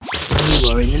You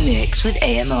are in the mix with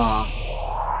AMR.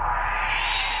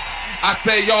 I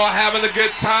say y'all having a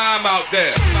good time out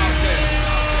there.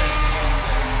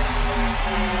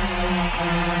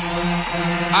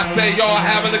 I say y'all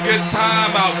having a good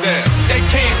time out there. They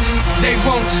can't, they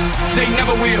won't, they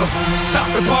never will.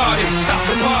 Stop the party, stop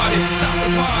the party, stop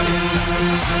the party.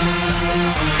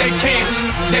 They can't,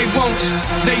 they won't,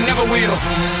 they never will.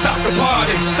 Stop the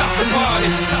party, stop the party,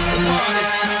 stop the party.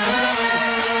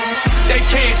 They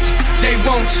can't, they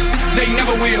won't, they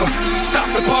never will.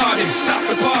 Stop the party, stop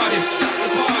the party, stop the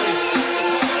party.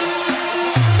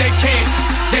 They can't,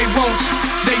 they won't,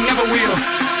 they never will.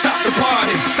 Stop the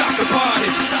party, stop the party,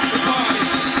 stop the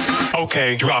party.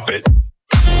 Okay, drop it.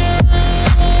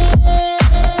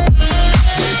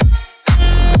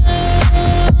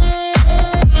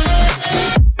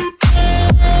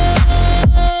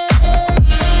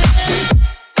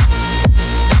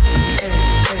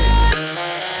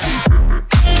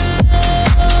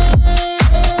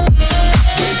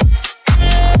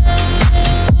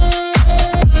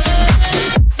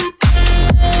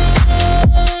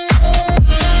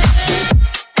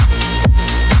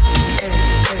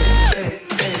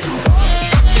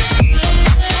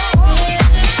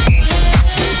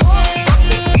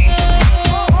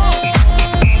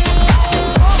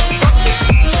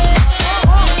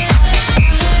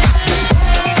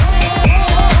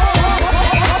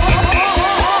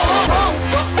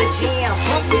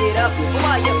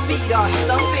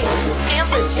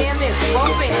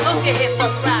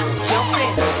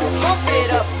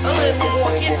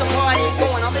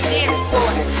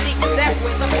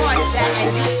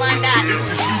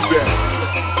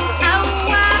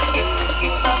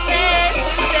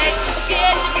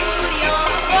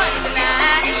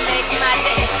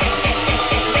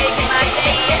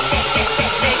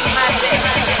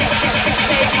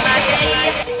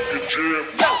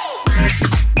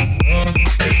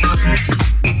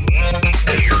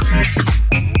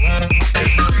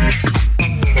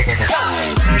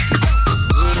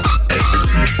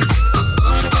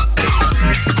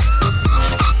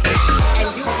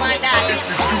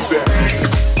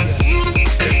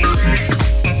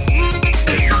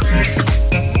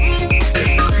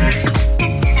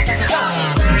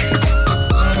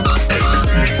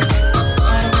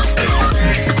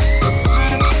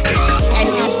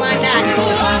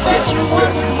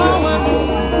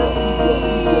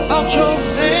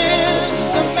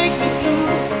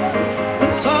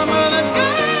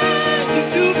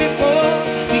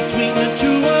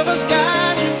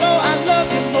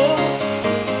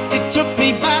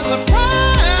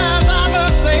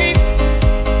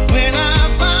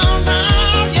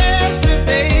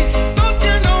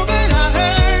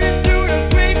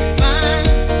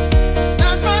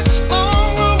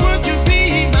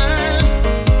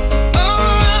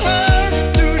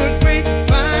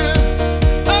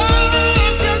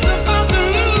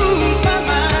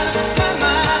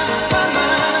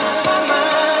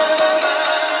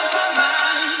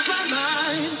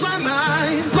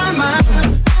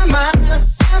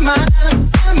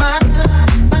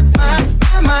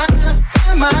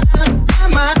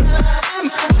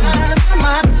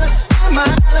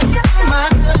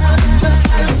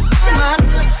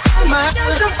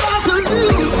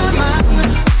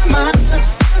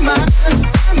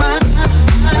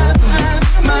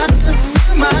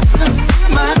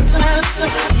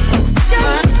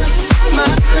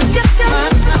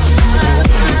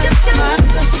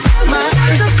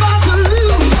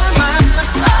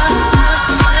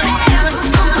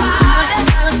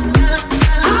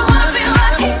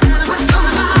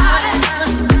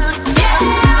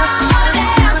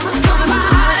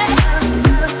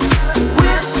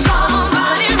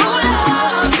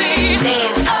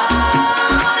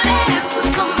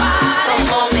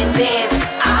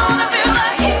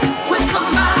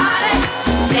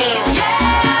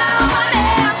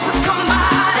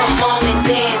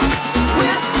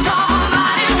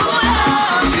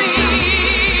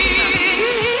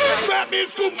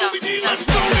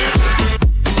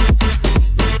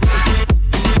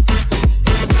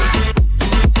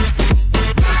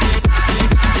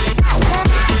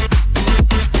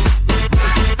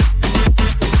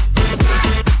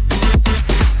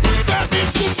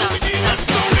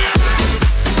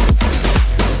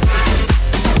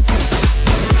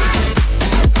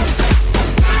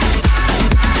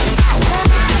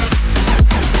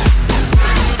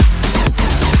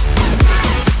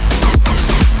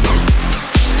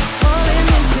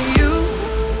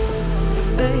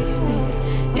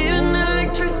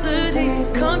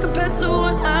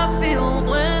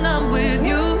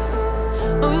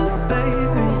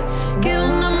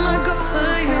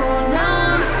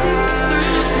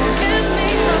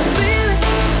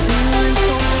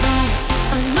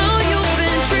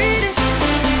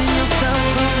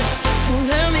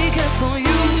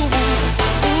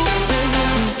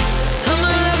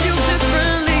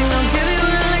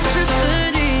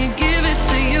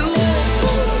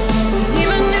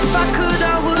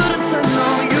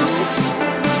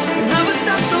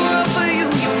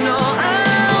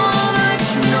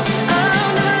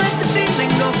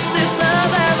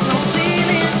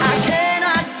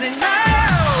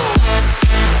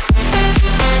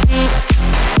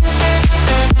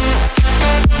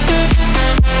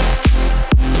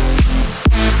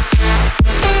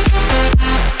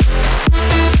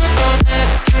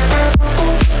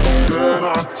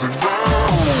 With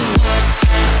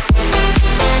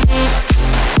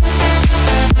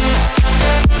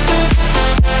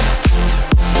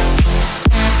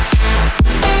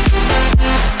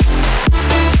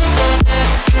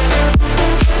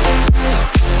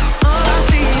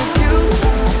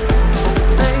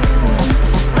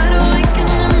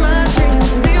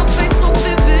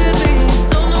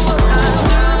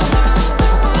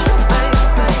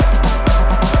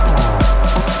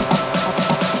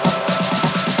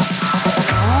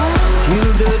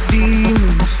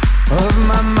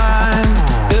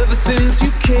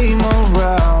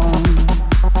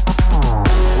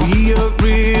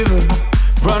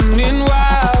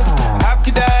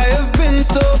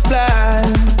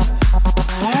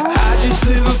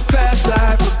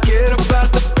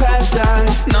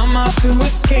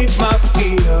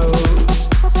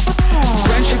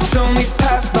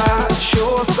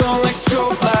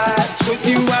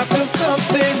you I feel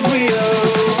something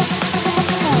real.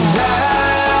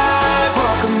 Life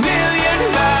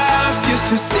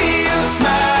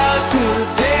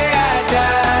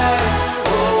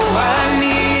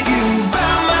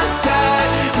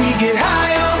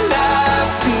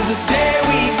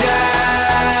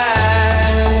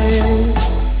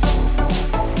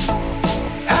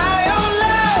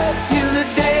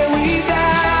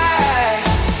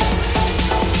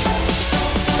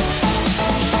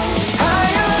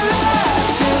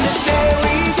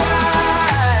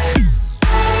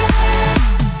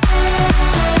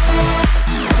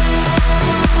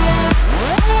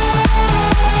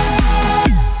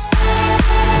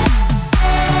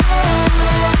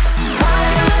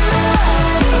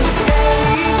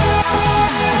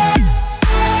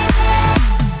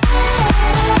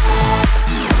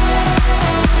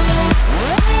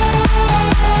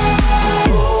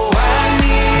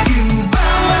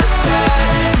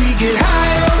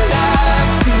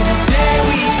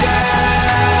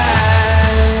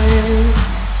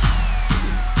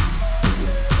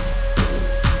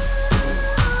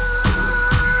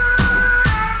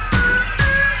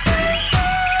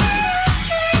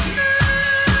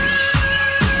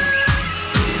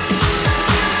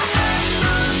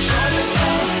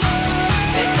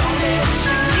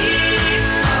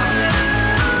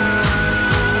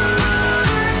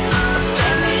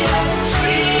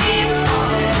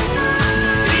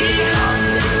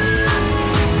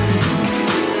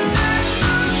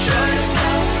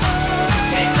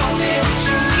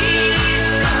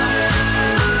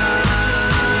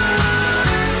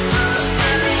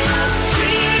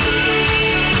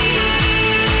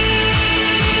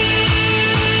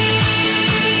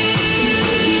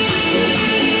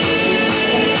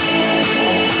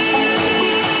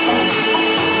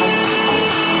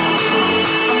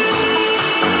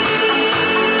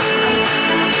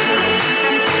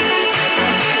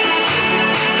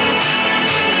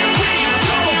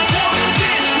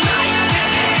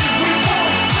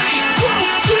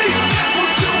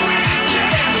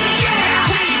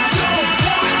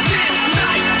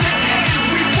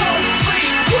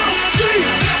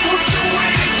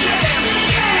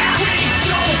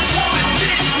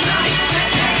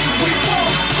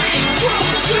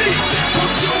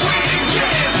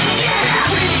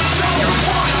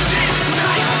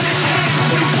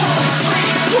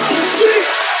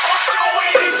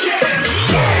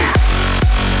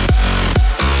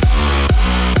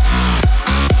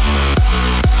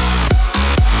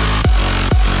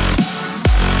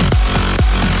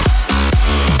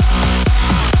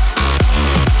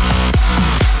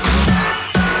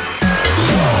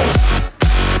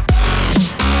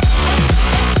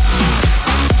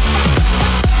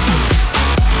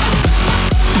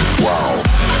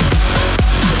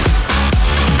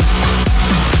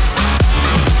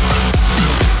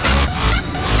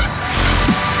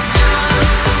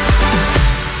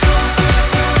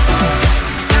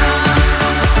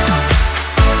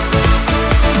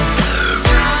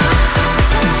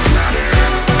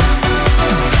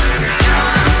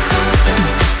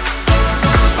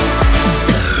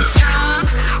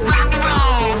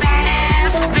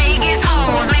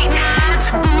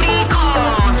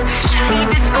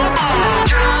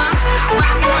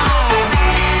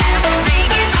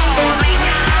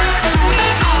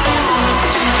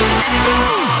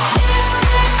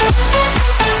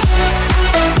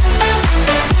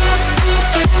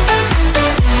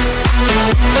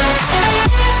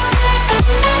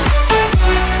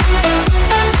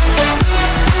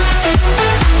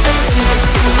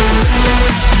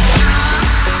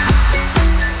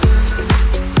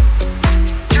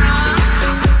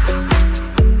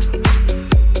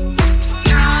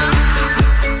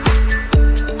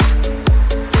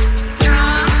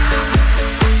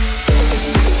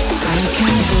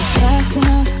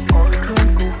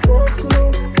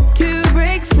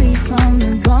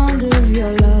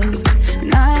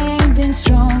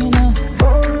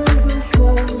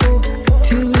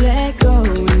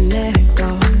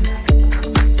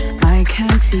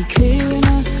can't see clear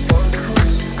enough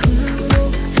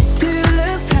to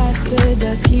look past the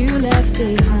dust you left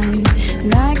behind,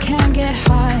 and I can't get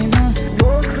high enough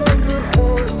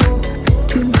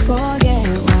to forget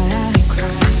why I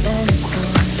cried.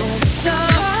 So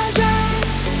I drive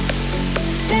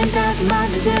 10,000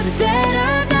 miles until the dead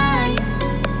of night,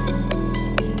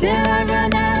 till I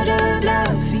run out of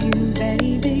love for you,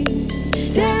 baby,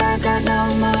 till I got no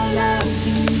more love for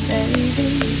you, baby.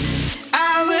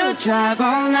 I will drive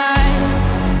all night,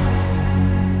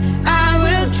 I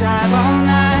will drive all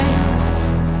night,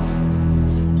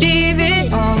 leave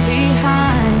it all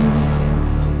behind.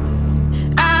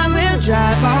 I will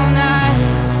drive all night,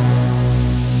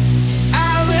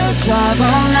 I will drive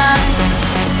all night.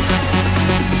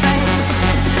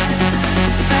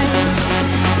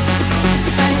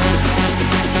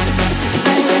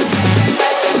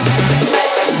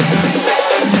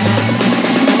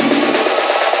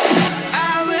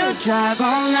 Drive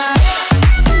all night.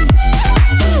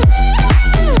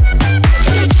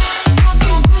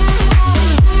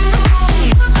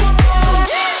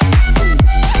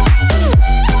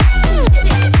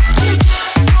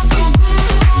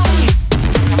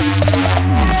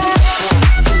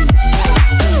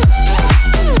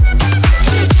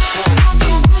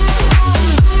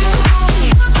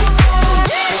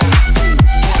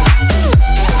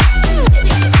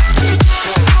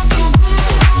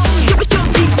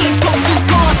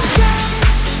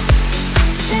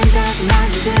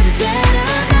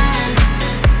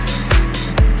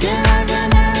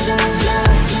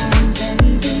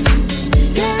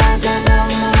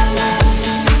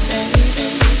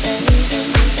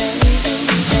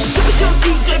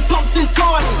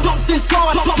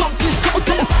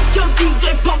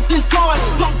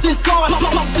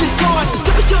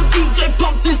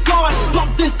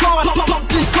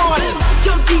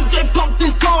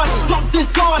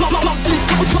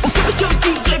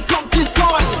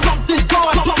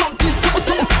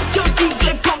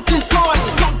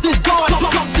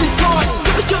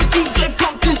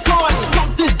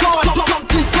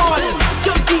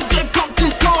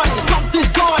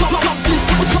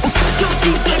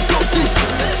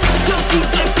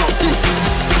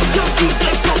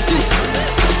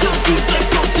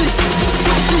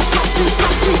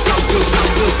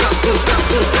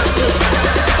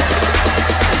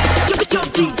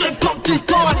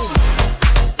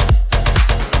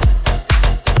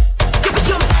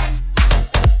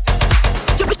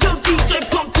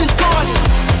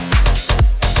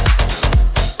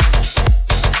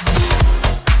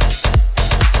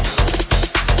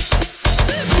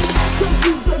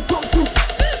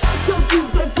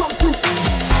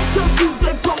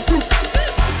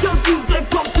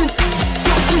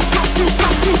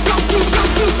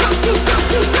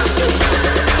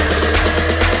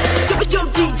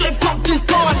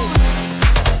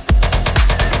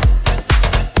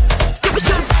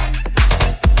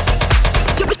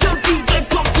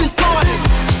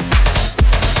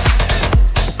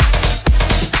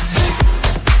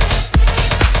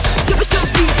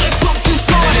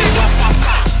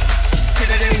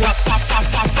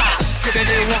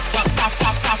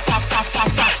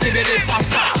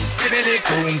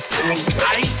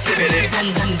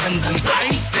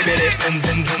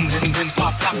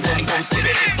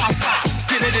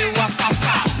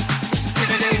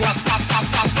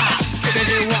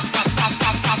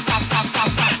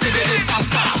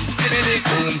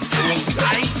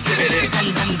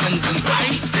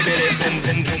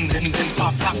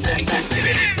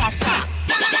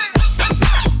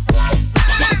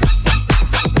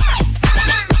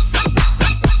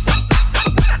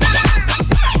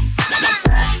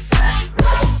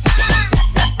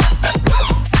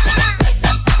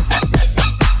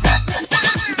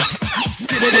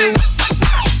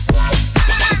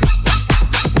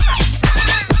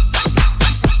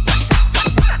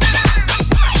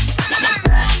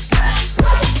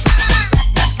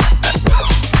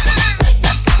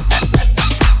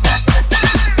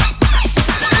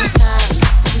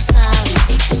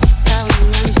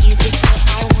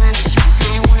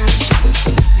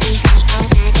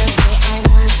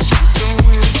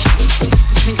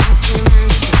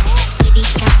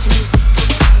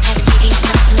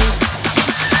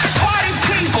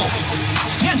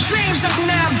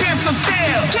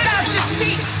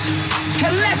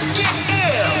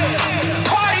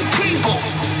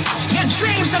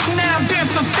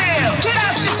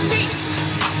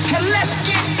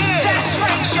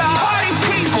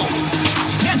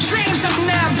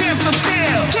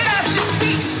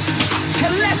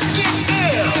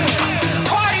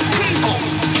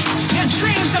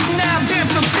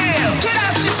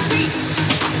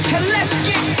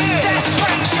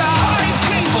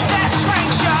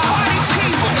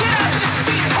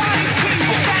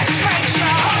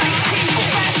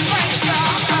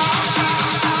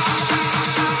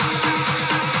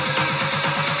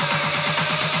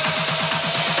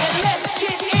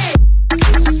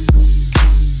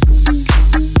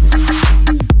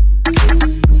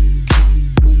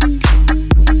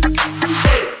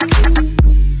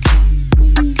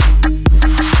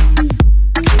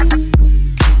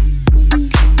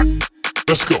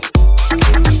 Let's go.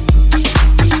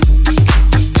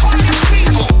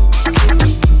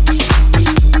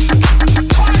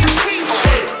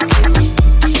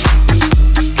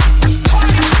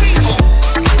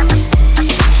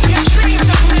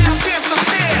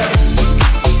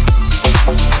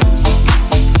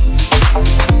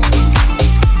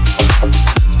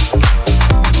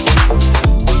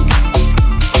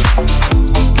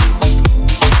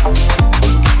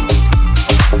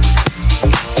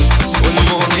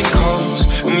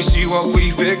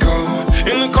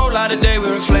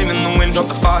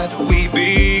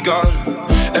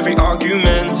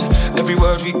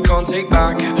 Take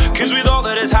back, cause with all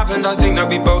that has happened I think that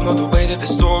we both know the way that the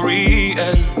story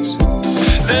ends.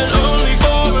 Then only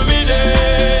for a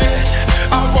minute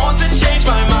I want to change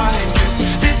my mind, cause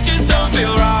this just don't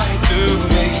feel right to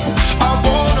me. I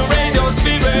wanna raise your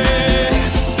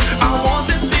spirits, I want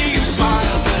to see you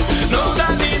smile, but no,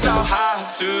 that means I'll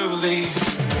have to leave.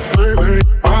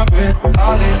 I've been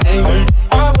holiday,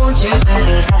 I want you to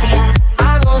be happier,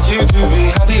 I want you to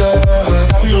be happier,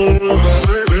 happier.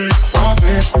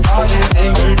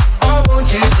 Holiday, I want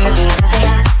you to be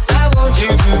happier, I want you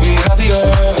to be happier.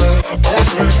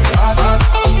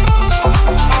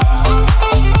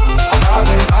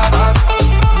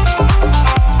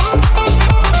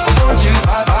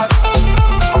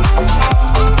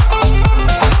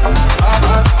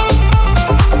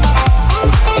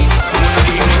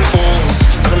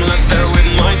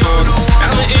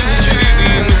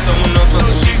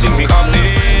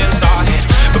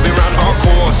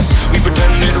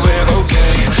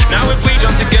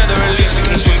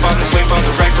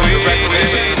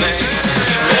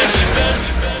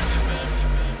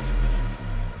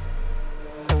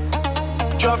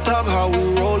 Drop top, how we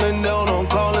rolling down on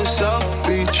Collins South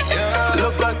Beach. Yeah.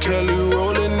 Look like Kelly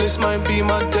rolling, this might be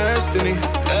my destiny.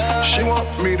 Yeah. She want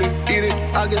me to eat it,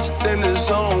 I guess then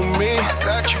it's on me. I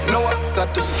got you. Know I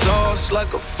got the sauce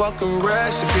like a fucking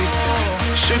recipe.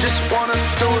 She just wanna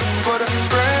do it for the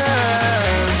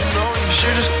brand. She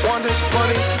just want this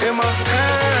money in my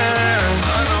hand.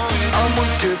 I'ma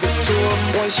give it to her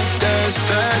when she dance,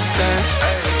 dance, dance.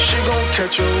 She gon'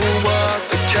 catch a Uber out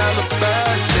the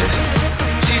Calabasas.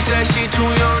 She said she too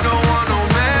young, don't want no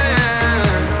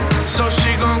man. So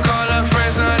she gon' call her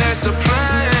friends, now that's a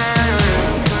plan.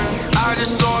 I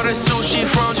just ordered sushi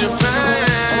from Japan.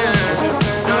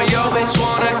 Now yo bitch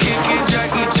wanna kick it,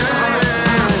 Jackie Chan.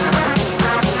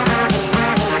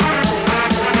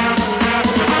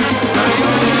 Now yo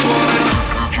bitch wanna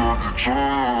kick it, Jackie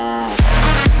Chan.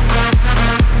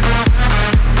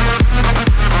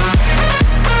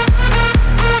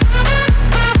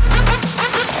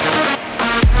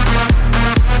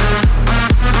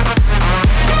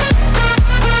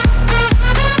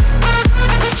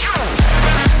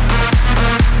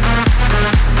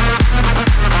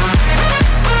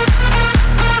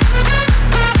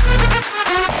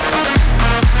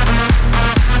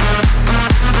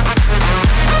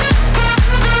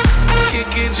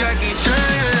 Jackie Chan.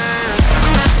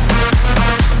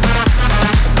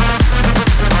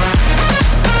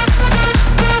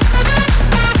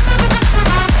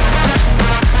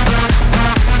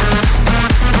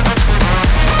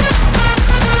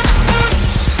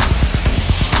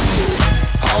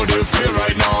 How do you feel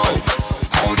right now?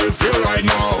 How do you feel right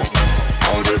now?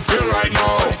 How do you feel right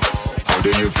now? How do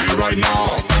you feel right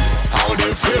now? How do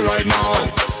you feel right now?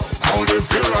 How do you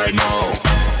feel right now?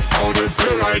 How do you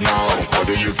feel right now? How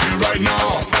do you feel right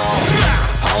now?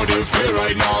 How do you feel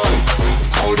right now?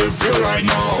 How do you feel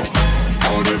right now?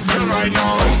 How do you feel right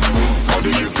now? How do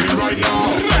you feel right now? How do you feel right now?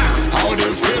 How do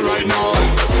you feel right now?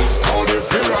 How do you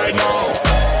feel right now?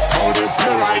 How do you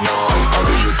feel right now?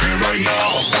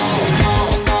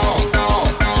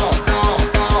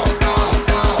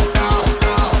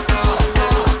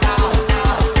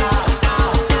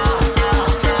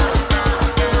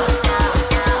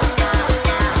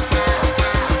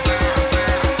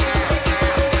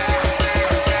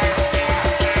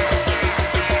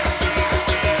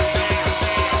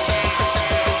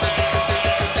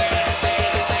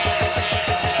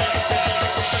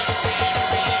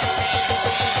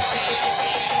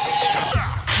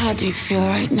 How do you feel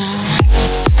right now?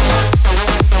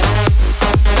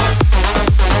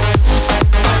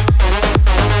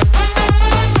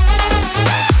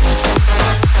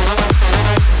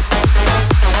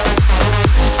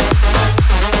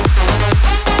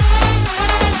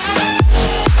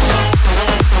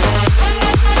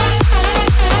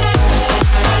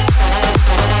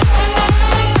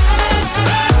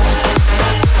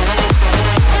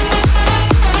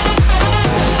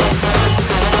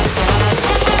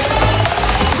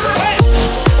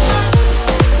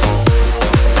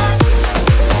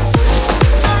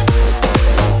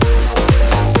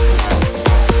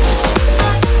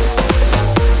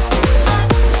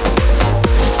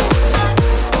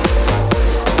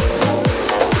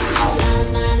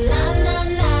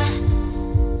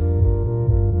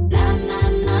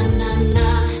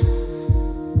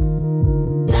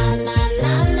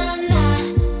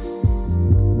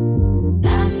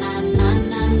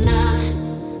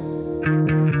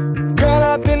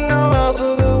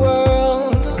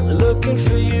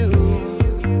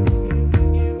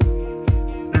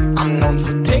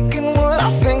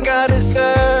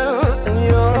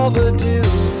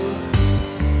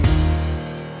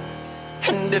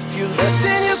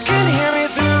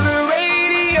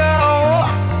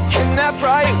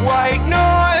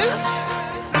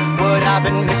 I've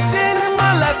been missing in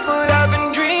my life what I've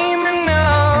been dreaming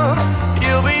of.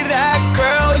 You'll be that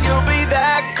girl, you'll be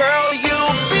that girl,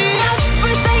 you'll be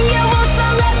everything you want, so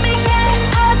let me get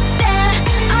up there.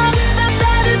 I'm the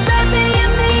baddest baby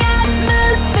in the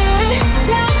atmosphere.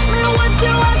 Tell me what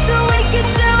you want so we can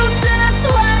do just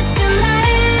what you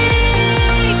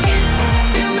like.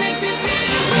 You make me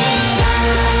feel la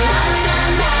la la la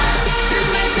la. You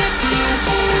make me feel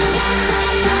so la la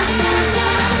la la la.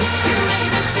 You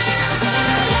make me feel la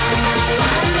la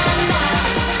la la la.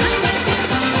 You make me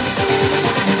feel so la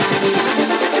la la la.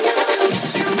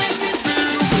 You make me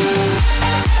feel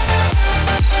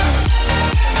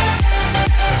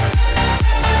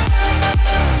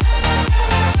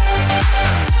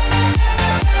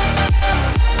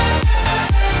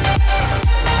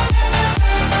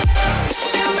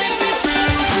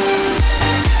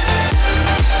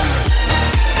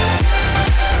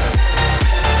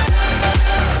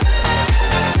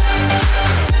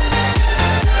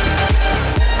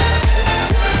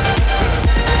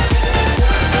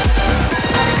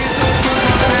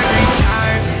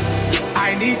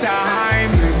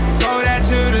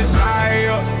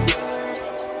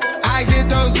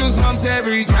goosebumps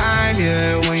every time,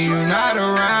 yeah. When you're not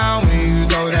around, when you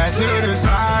throw that to the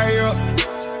side, yeah.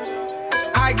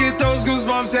 I get those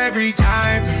goosebumps every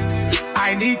time.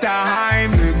 I need the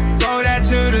Heimlich, throw that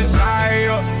to the side,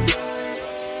 yeah.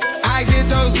 I get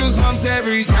those goosebumps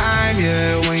every time,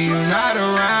 yeah. When you're not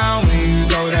around, when you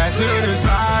throw that to the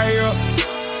side, yeah.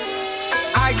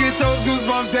 I get those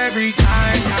goosebumps every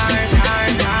time, time,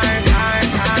 time, time, time,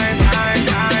 time, time,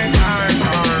 time, time,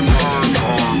 time.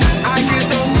 I get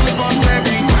those goosebumps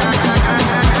every time.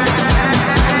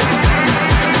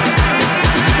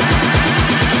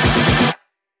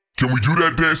 Can we do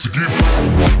that dance again?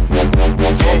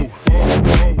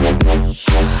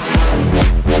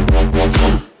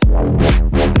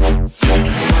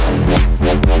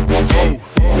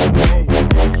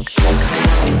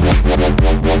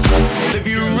 If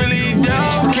you really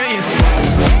don't, can you?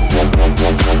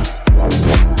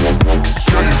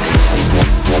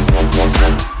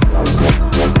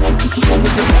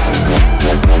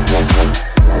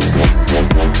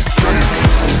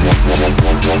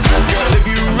 Girl, if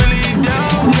you really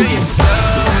don't, can you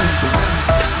tell?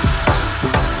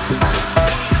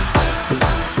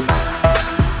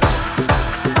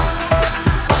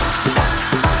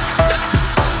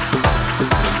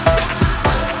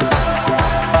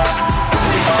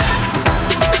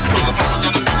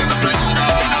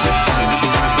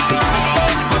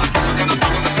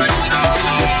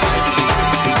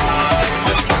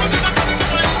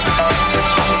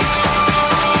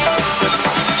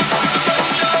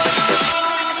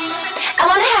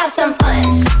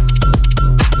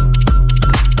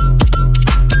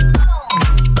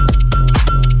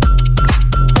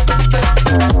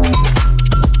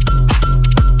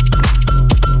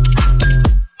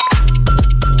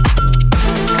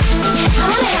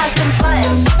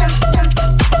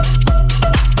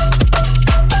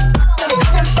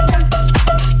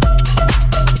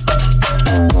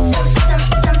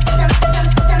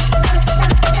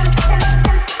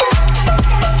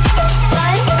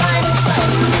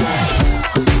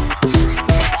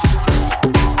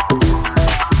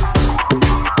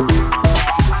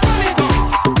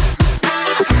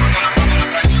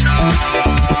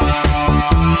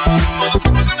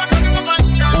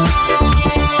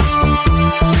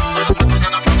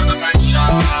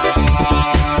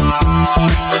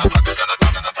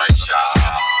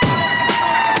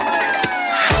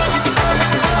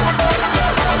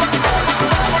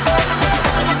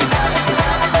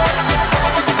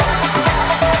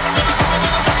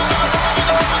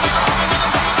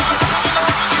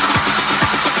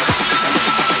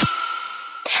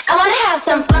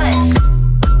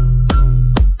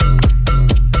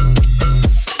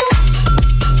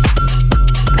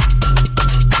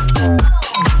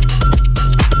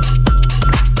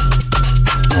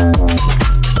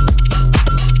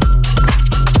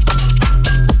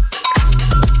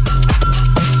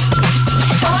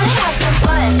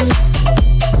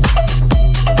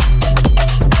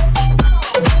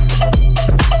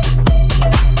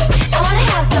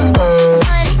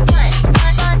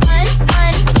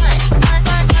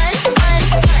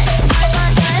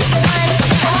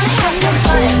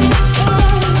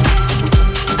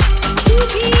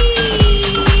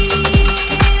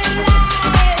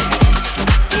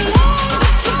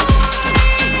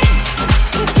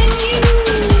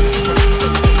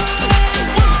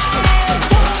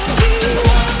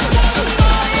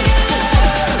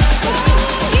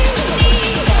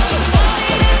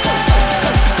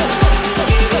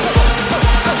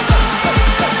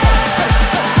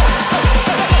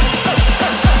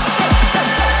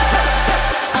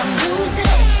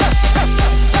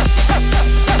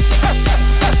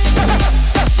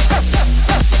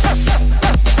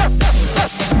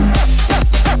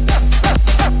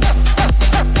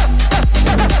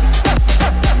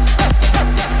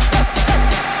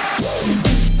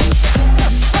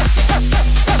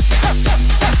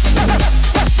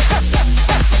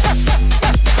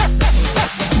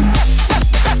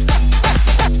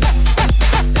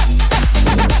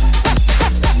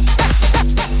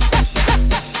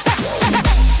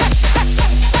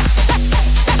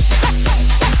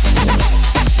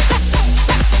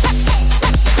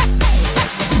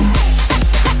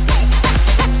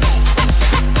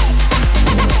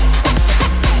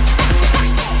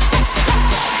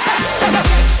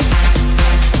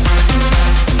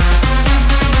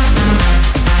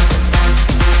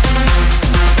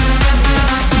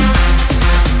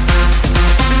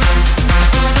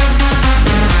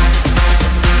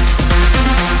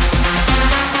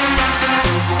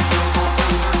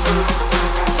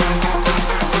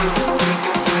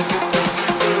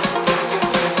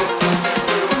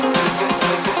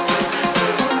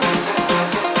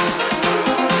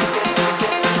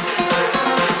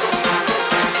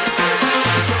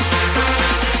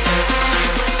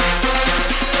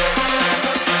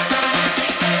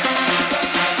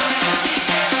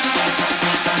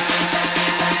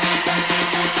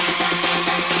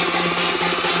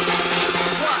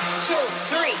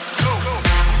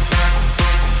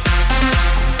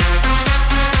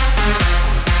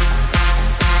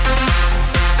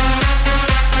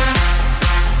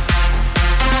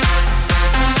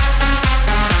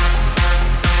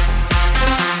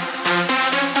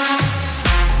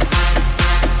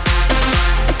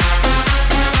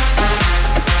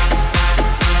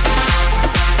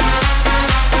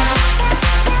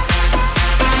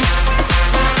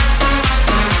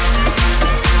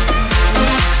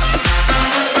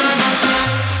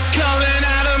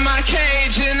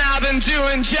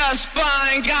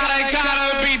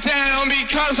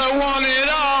 'cause I want it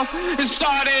all. It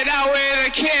started out with a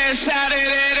kiss. How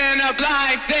did it end up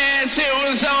like this? It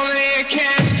was only a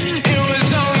kiss. It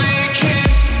was only a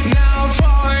kiss. Now I'm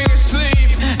falling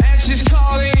asleep and she's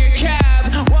calling a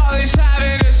cab while he's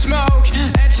having a smoke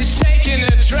and she's taking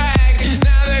a drag.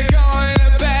 Now they're going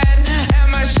to bed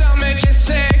and my stomach is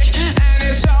sick and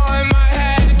it's all in my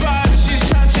head, but she's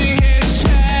touching his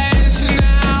chest.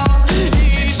 Now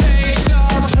he takes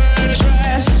off her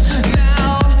dress.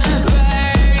 Now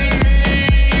letting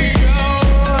me go.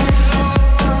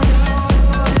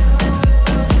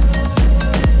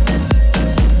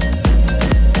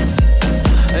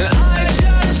 And I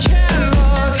just can't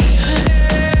look,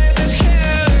 it's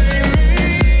killing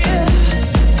me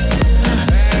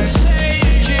and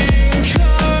taking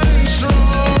control.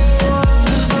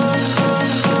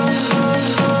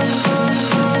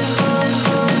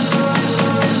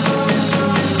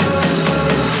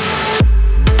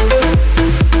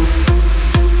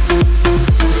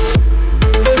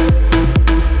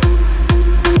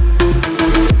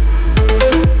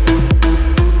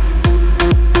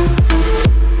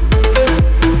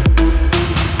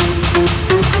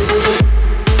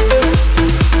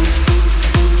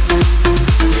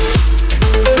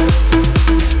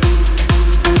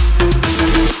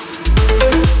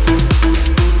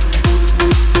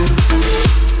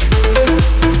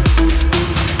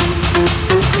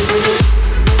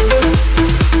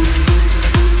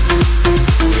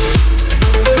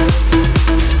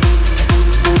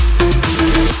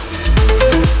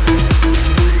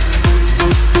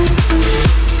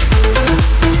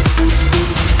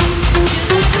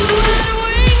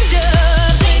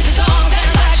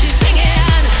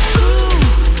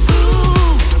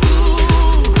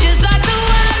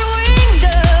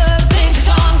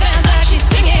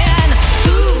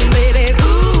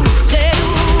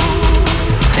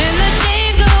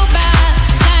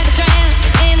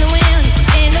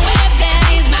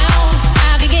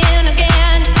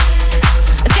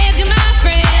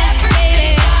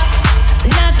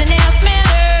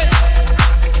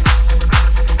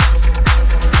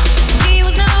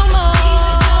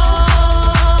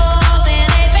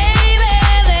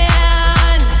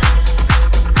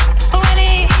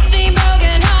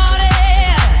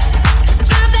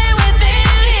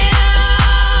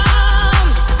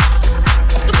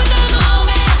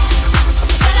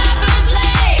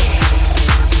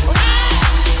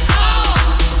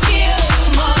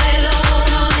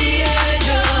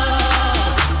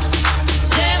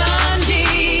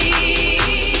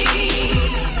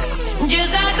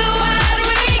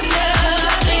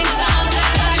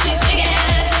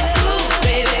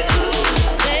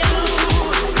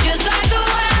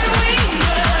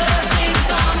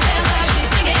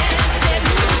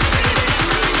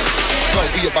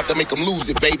 We about to make them lose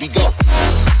it, baby. Go.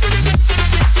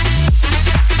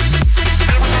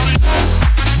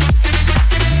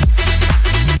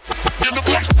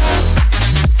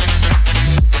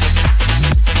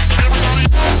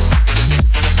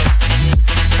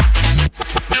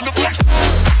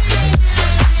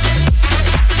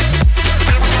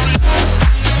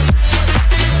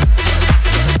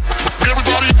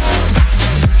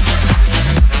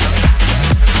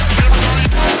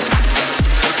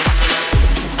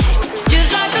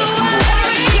 Just like the wind.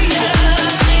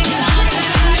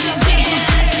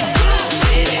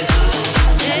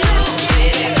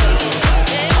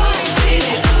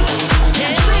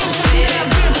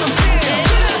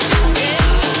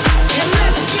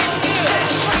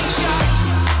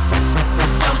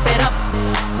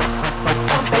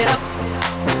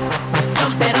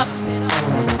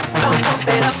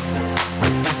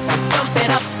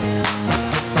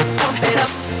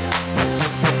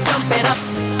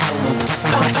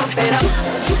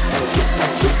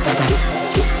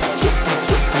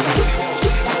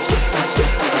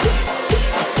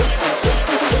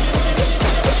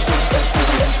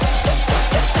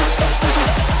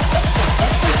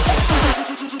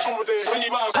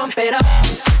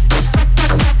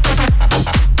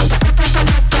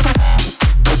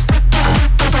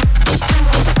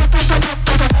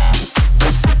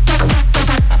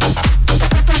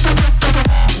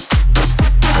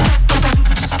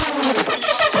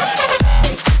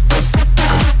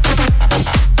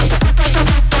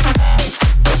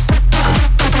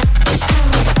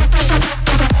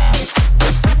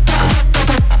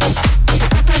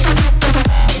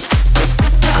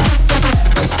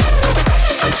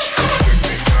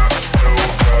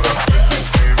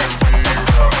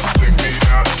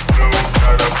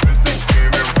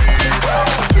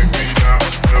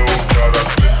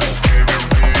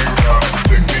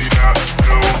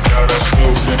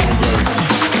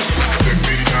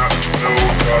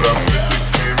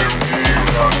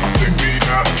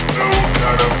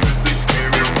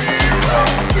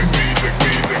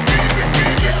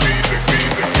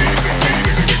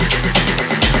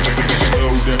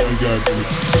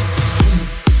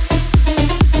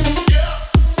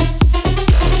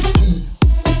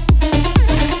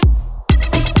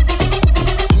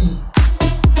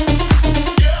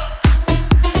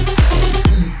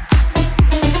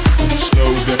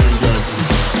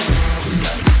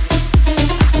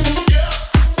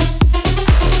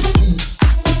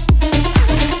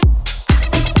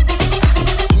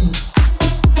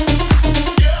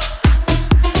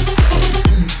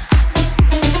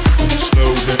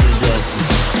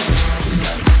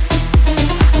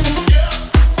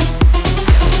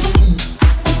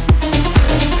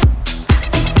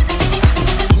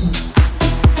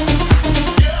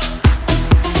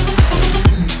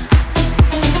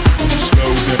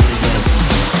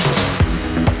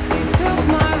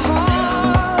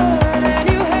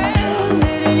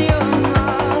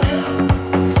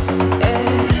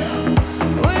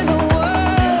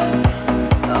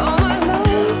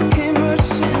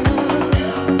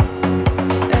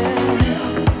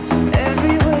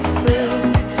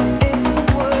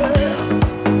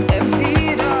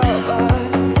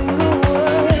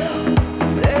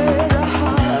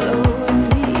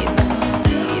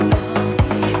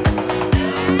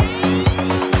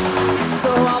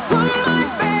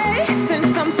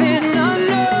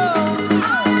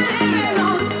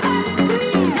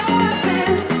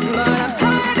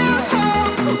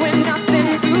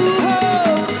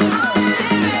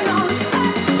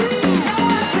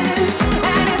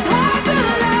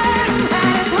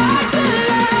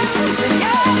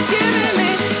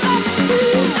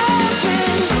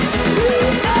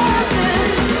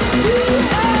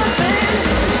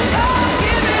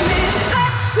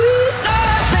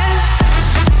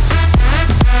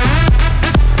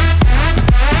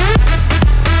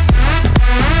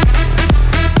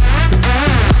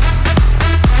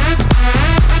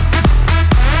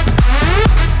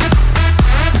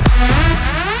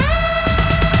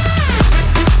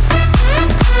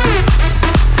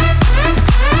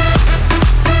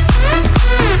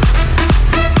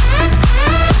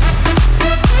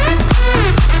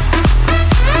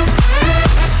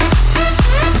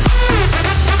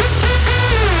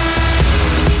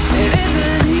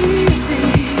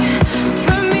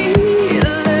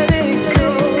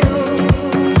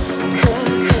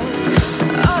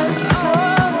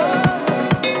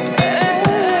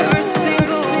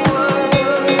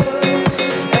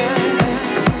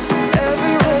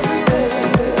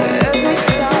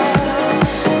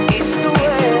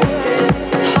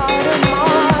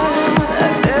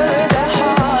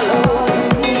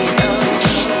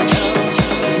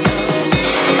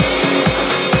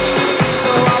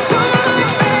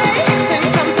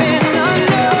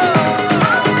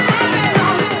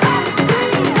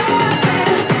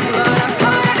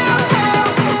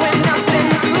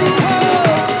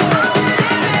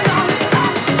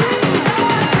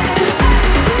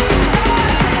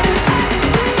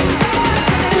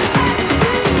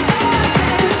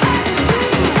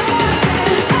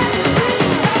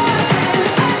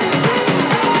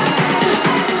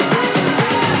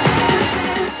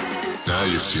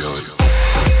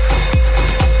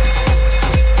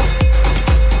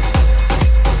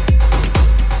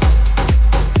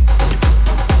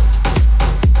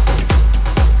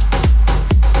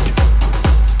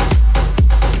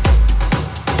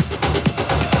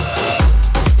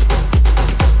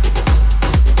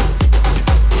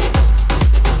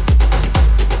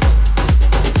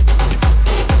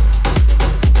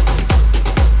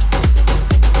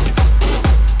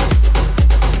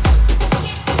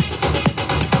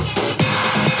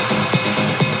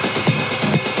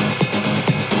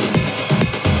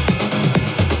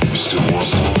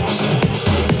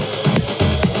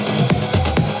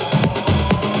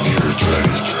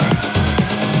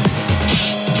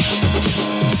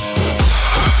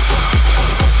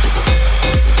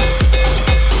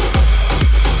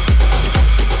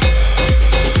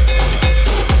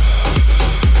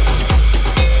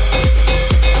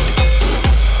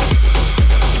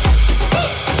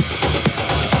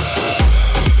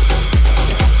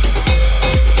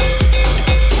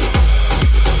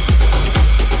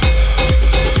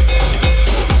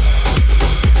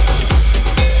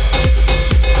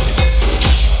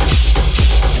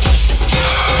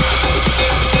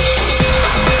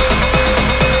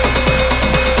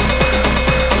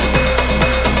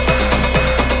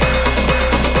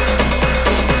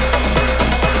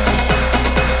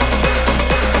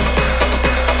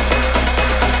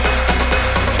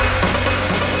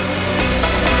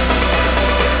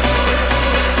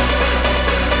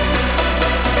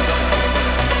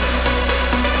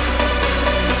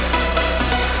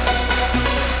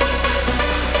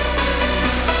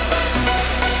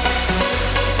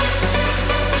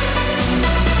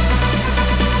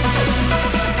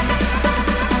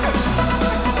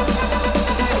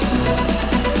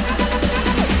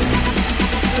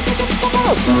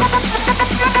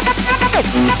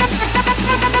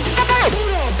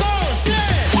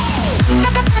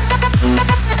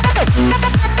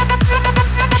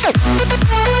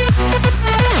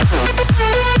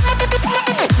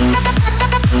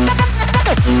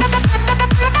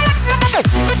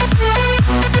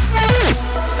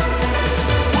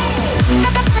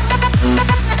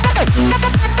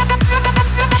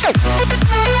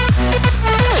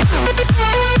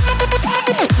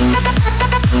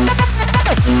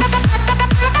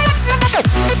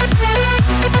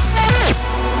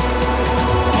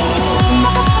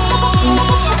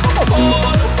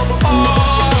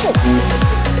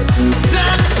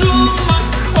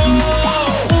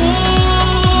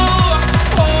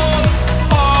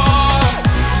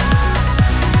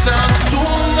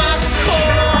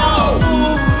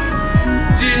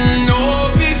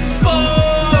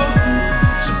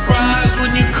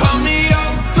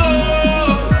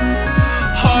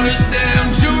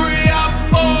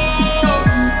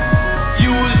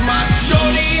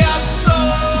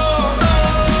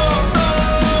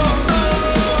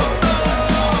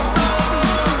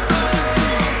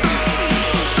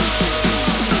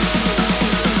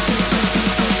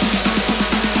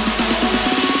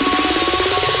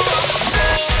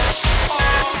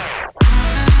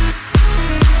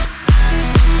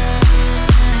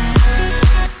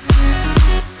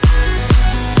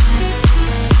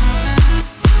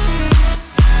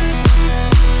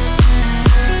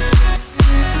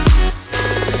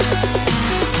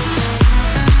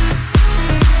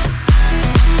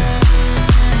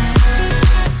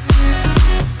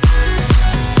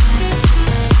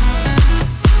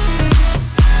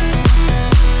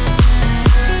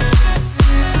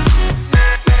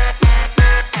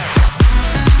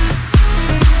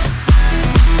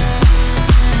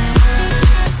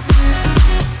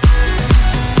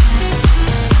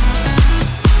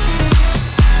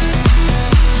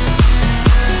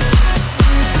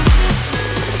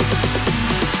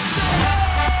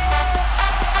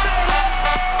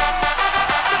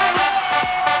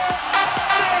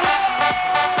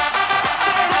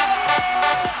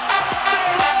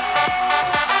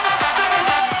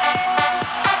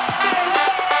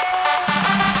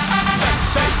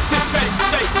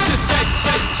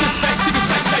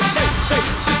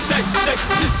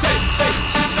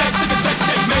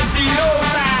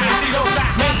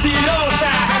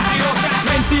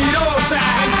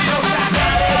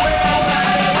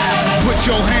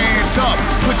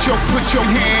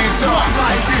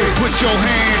 Put your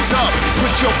hands up.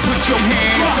 Put your hands up. Put your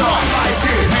hands up.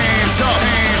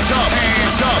 Hands up,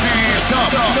 hands up, hands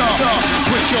up, hands up.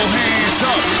 Put your hands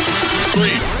up. 3,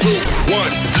 2,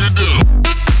 1, get down.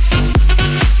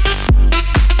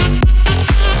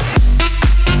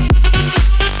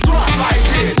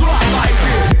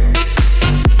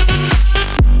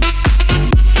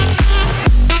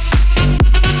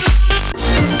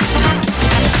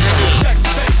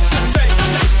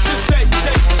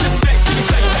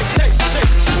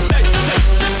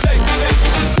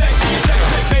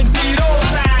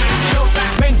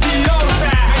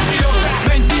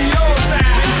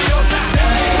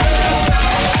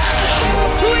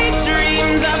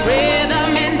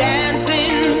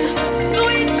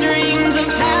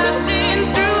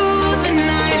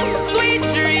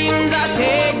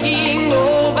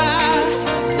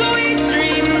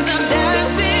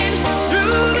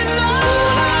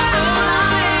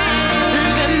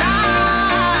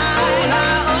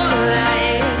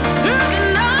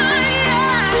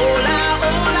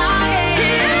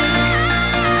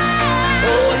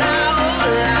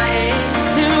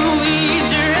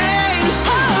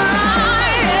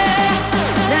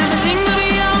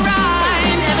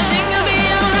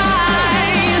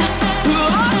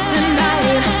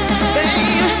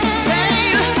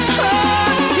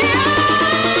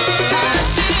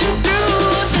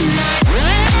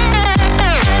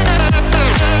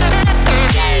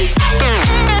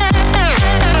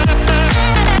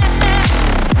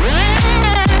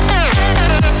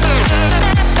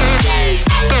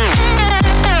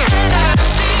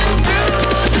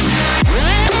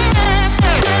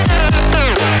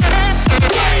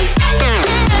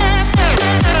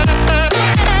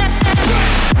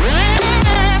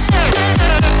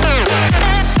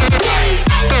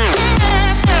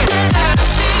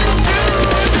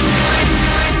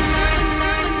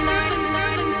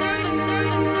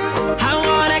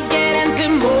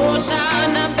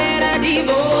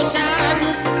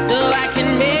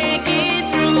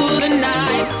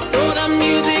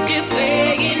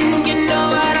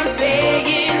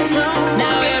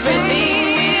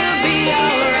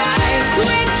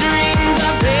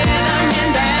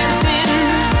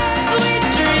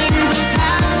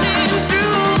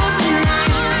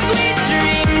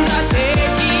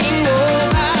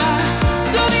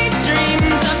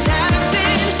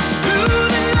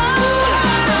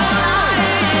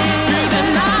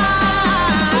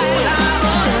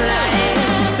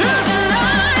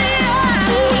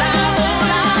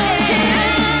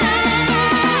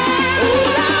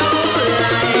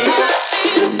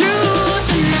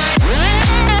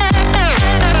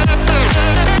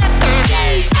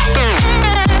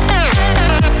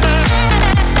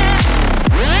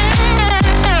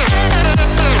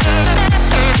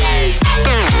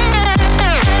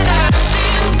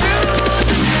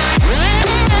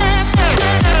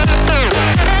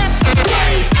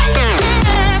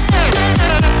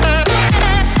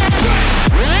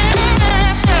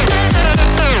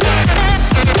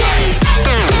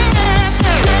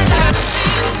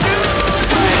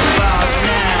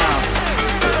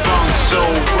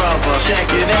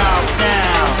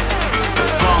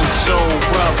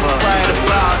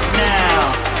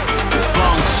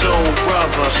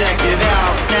 brother. Check it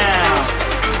out now.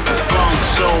 The funk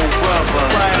soul brother.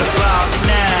 Right about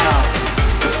now.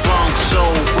 The funk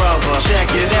soul brother. Check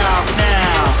it out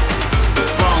now. The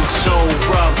funk soul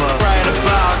brother. Right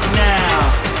about now.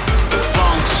 The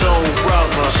funk soul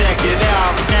brother. Check it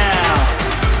out now.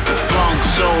 The funk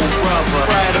soul brother.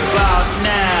 Right about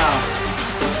now.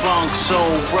 The funk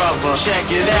soul brother.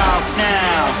 Check it out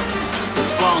now. The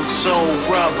funk soul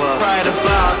brother. Right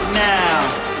about now.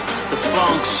 The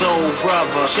funk soul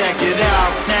brother. Check it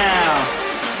out now.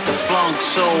 The funk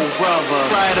soul brother.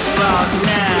 Right about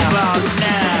now. About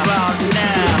now. About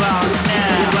now. About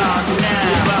now. About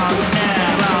now. About now.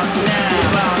 About now.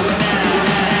 About now.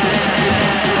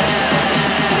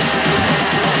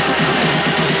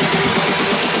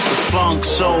 The funk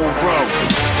soul brother.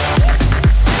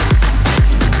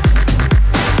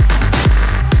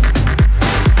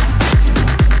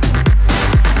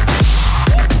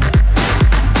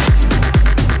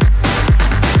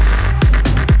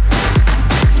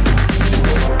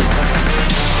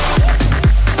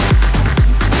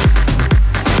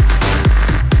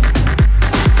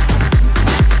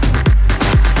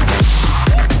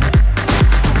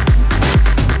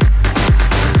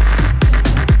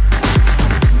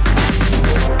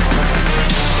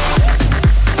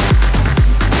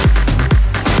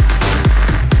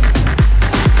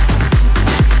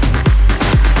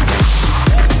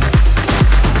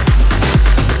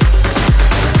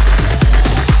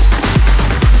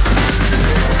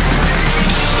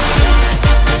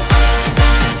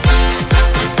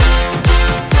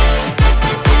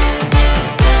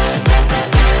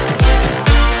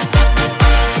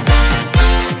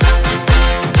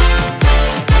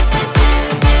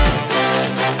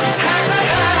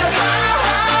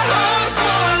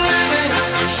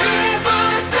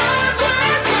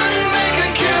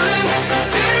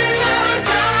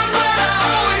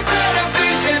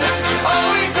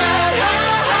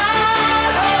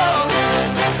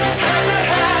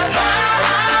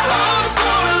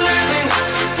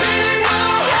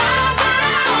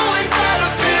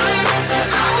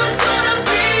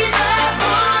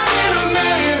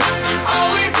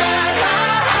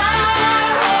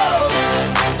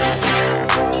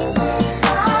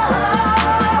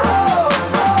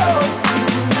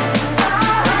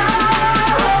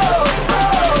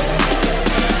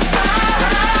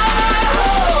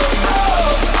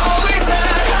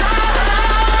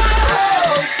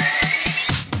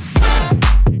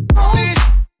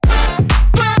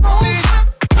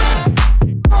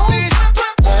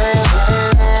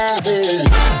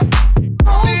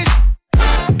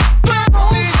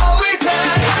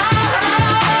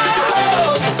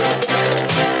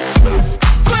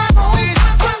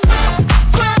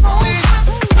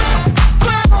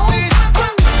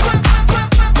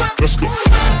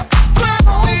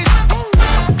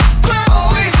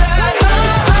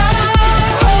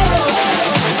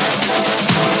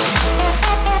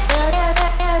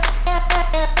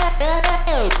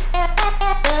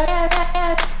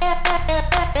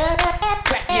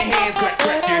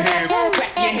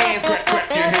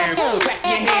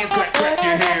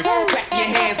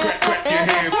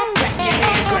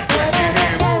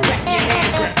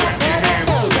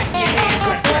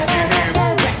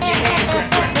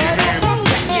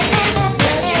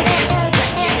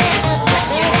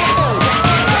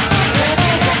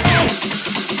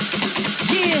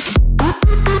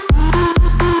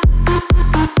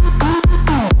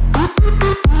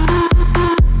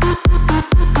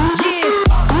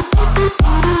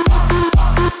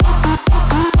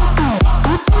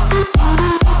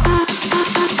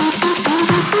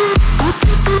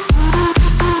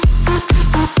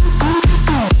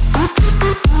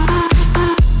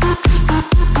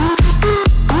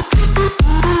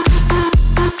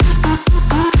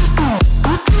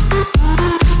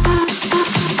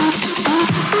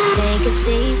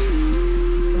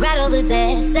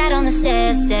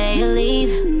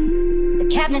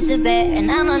 cabinets are bare,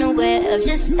 and I'm unaware of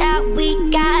just how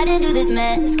we got into this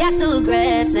mess. Got so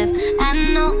aggressive. I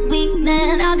know we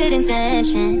meant all good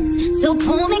intentions. So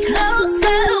pull me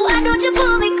closer. Why don't you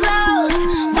pull me close?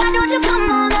 Why don't you come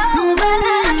on over?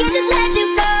 I can't just let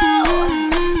you go.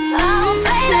 Oh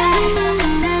baby,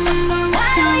 why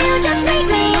don't you just meet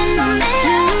me in the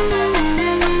middle?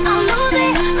 I'm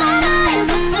losing my mind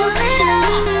just a little.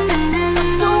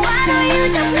 So why don't you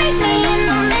just meet me in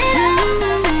the middle?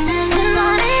 In the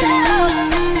middle.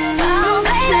 Oh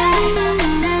baby,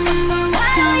 why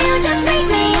don't you just meet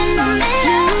me in the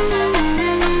middle?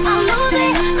 I'm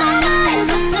losing my mind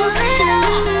just a little.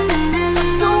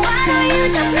 So why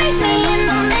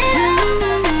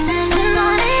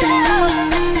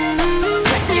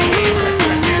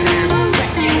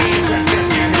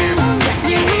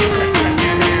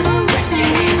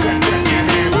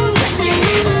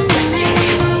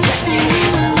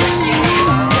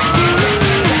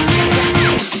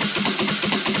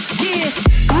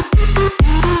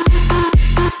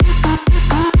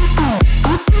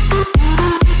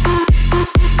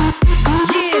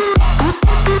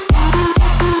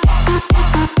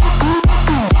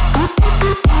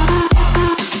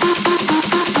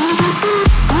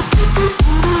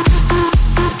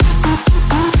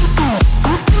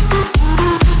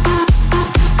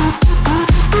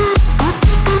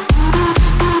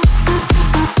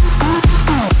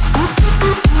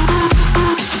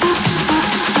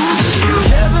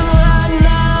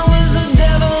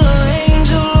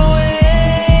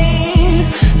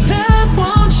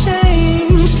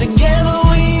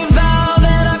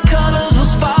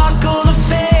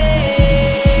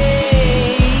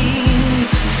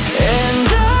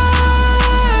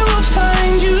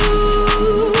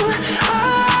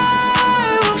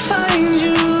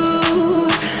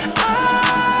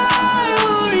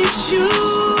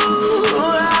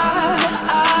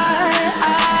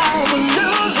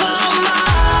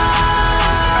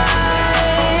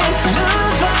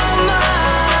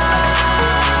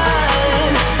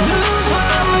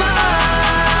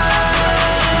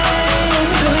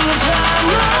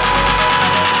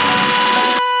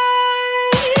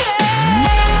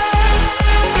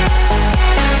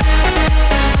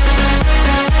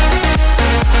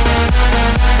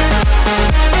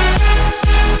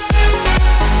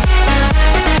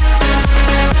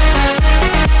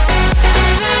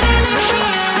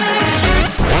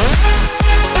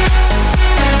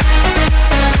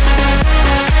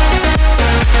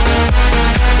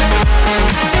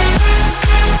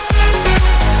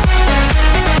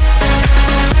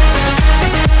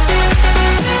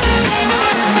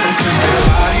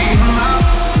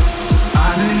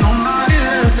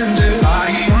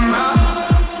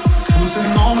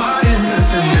my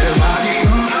innocence, body in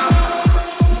my,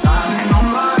 lying on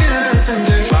my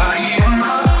innocence, body in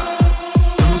my,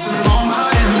 losing all my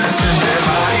innocence,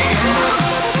 body in my,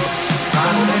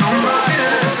 lying on my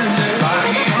innocence,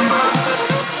 body in my,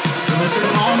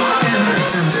 losing all my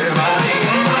innocence, body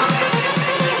in my,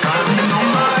 lying on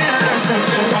my innocence,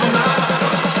 all my,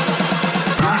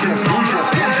 losing all my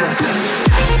innocence.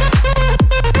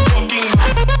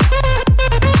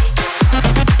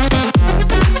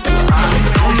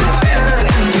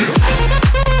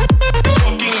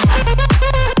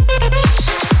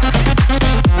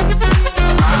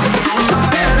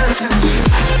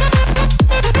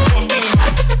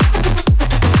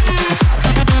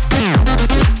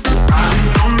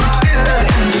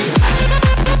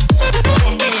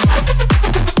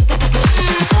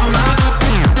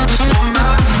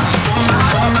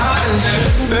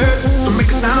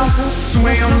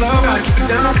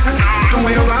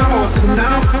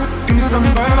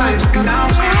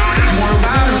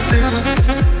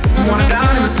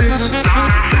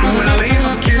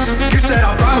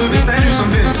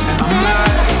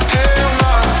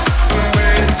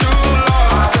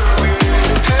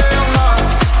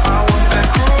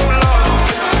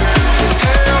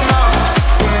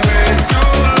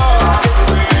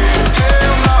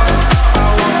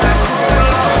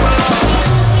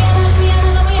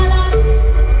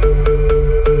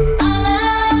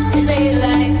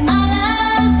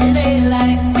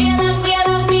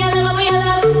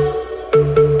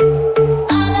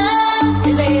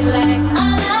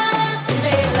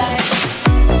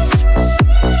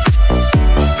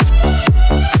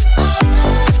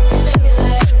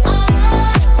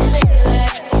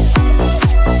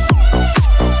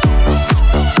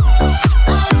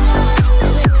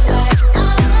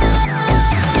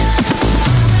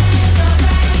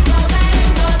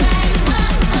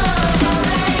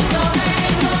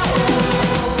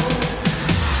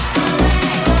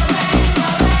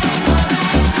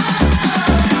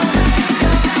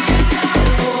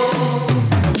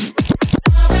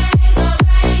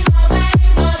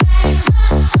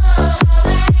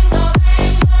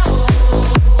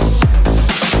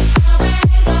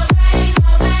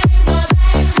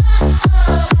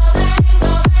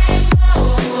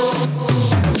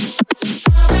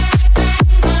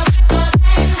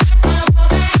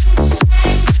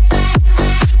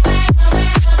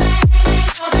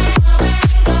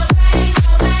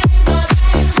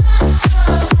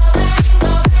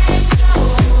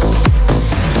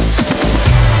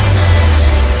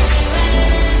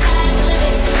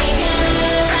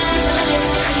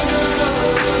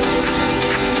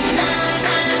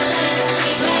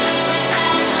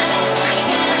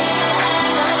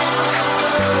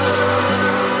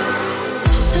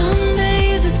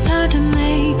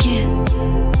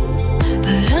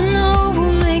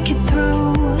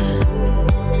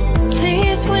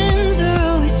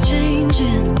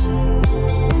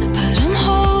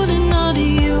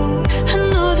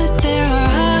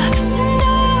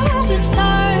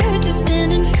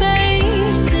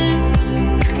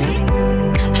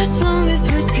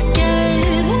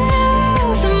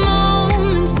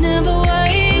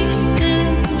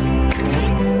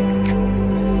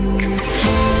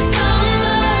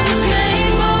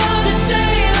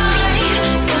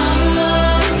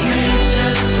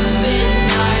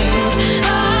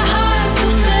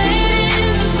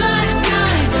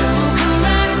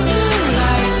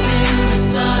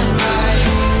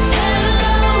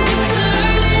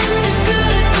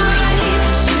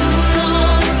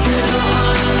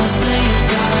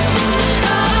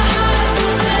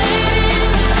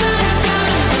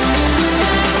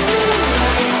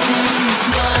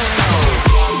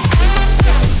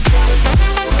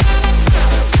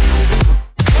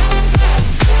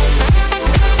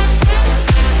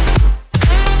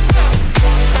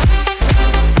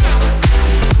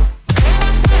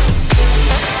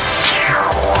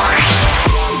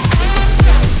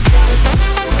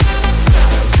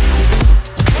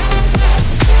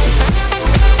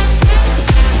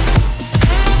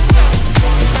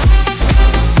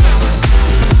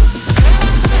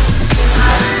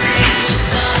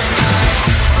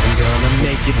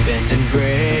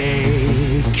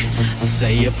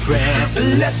 say a prayer, but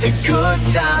let the good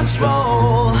times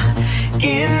roll.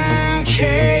 In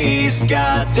case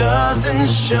God doesn't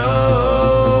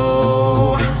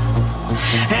show.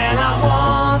 And I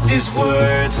want these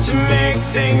words to make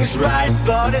things right,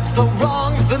 but it's the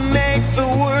wrongs that make the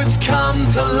words come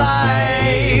to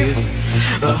life.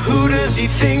 But who does he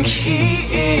think he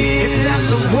is? If that's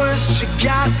the worst you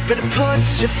got, better put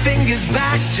your fingers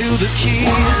back to the keys.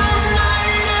 One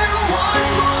night and one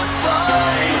more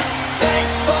time.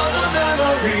 Thanks for the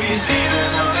memories, even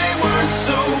though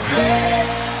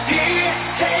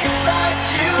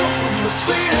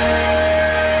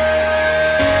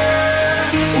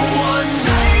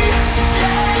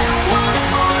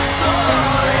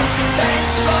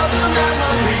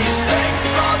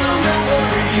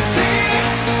see,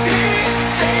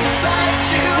 it tastes like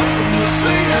you, the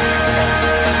sweeter.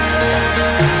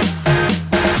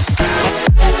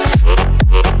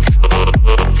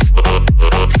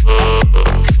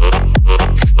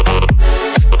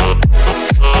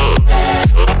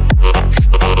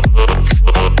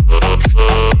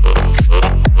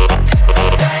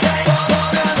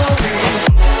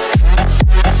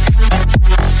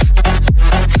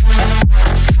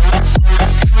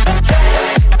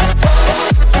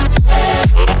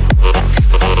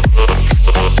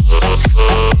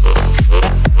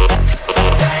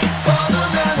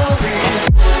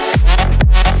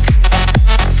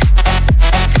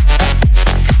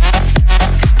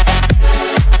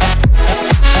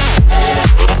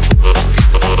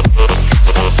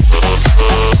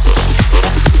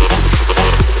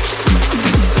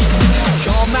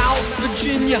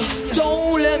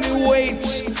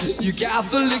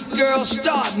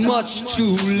 Start much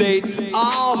too late.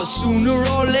 Oh, but sooner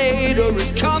or later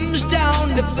it comes down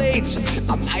to fate.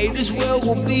 I might as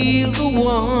well be the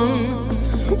one.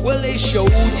 Well, they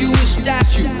showed you a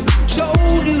statue,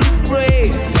 told you to pray.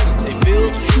 They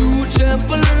built you a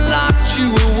temple and locked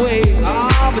you away.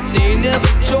 Ah, but they never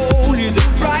told you the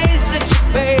price that you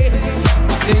pay,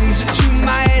 the things that you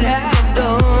might have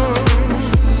done.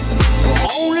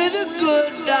 Only the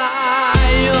good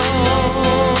die young.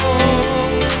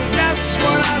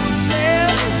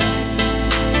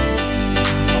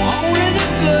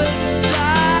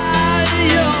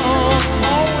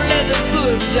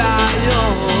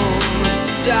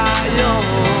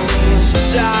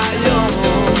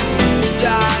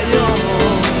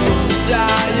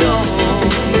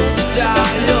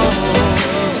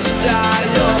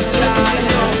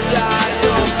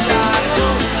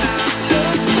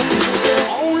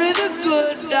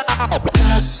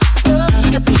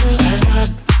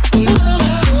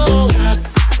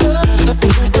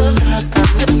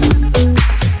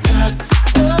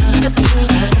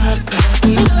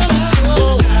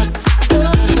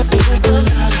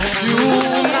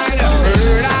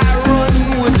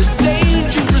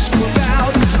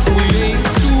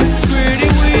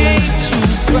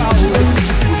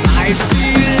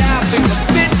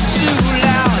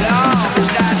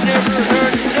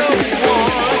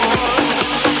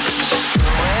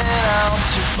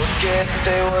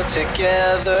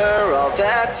 Together all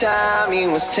that time he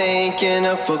was taking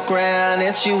her for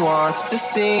granted. She wants to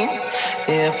see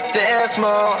if there's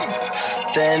more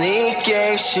than he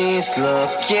gave, she's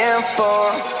looking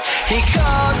for. He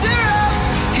calls her